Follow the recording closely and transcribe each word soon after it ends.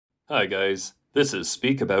Hi guys, this is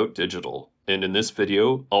Speak About Digital, and in this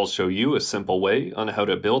video, I'll show you a simple way on how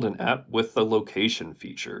to build an app with the location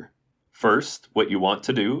feature. First, what you want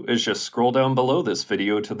to do is just scroll down below this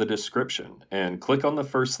video to the description and click on the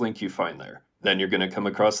first link you find there. Then you're going to come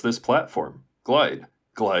across this platform, Glide.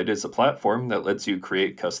 Glide is a platform that lets you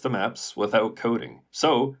create custom apps without coding.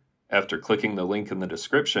 So, after clicking the link in the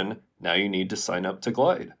description, now you need to sign up to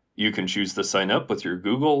Glide. You can choose to sign up with your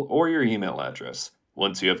Google or your email address.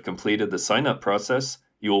 Once you have completed the sign-up process,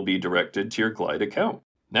 you will be directed to your Glide account.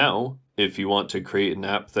 Now, if you want to create an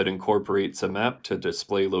app that incorporates a map to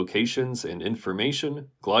display locations and information,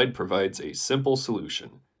 Glide provides a simple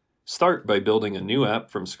solution. Start by building a new app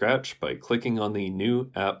from scratch by clicking on the New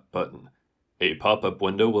App button. A pop-up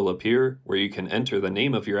window will appear where you can enter the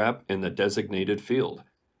name of your app in the designated field.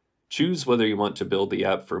 Choose whether you want to build the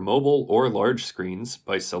app for mobile or large screens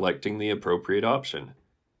by selecting the appropriate option.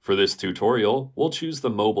 For this tutorial, we'll choose the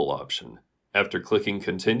mobile option. After clicking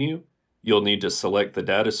Continue, you'll need to select the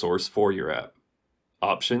data source for your app.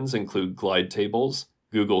 Options include Glide tables,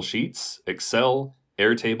 Google Sheets, Excel,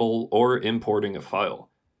 Airtable, or importing a file.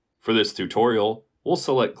 For this tutorial, we'll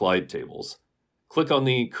select Glide tables. Click on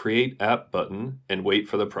the Create App button and wait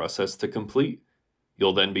for the process to complete.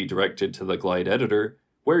 You'll then be directed to the Glide editor,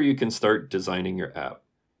 where you can start designing your app.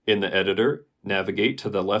 In the editor, navigate to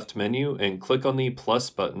the left menu and click on the plus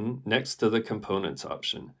button next to the Components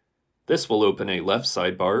option. This will open a left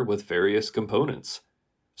sidebar with various components.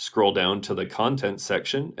 Scroll down to the Content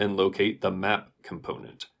section and locate the Map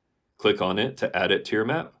component. Click on it to add it to your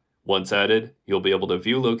map. Once added, you'll be able to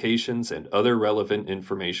view locations and other relevant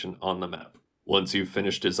information on the map. Once you've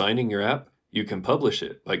finished designing your app, you can publish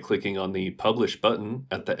it by clicking on the Publish button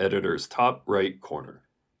at the editor's top right corner.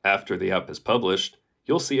 After the app is published,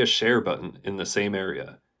 you'll see a Share button in the same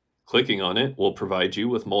area. Clicking on it will provide you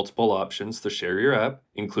with multiple options to share your app,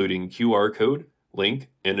 including QR code, link,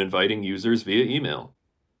 and inviting users via email.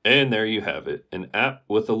 And there you have it, an app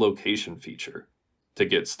with a location feature. To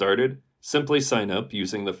get started, simply sign up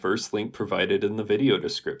using the first link provided in the video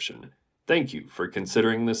description. Thank you for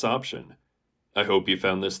considering this option. I hope you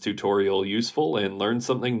found this tutorial useful and learned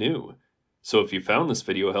something new. So if you found this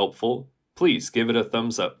video helpful, please give it a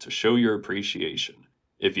thumbs up to show your appreciation.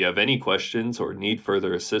 If you have any questions or need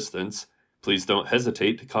further assistance, please don't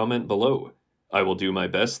hesitate to comment below. I will do my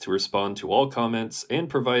best to respond to all comments and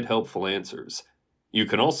provide helpful answers. You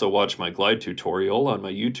can also watch my Glide tutorial on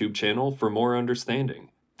my YouTube channel for more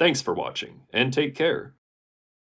understanding. Thanks for watching, and take care.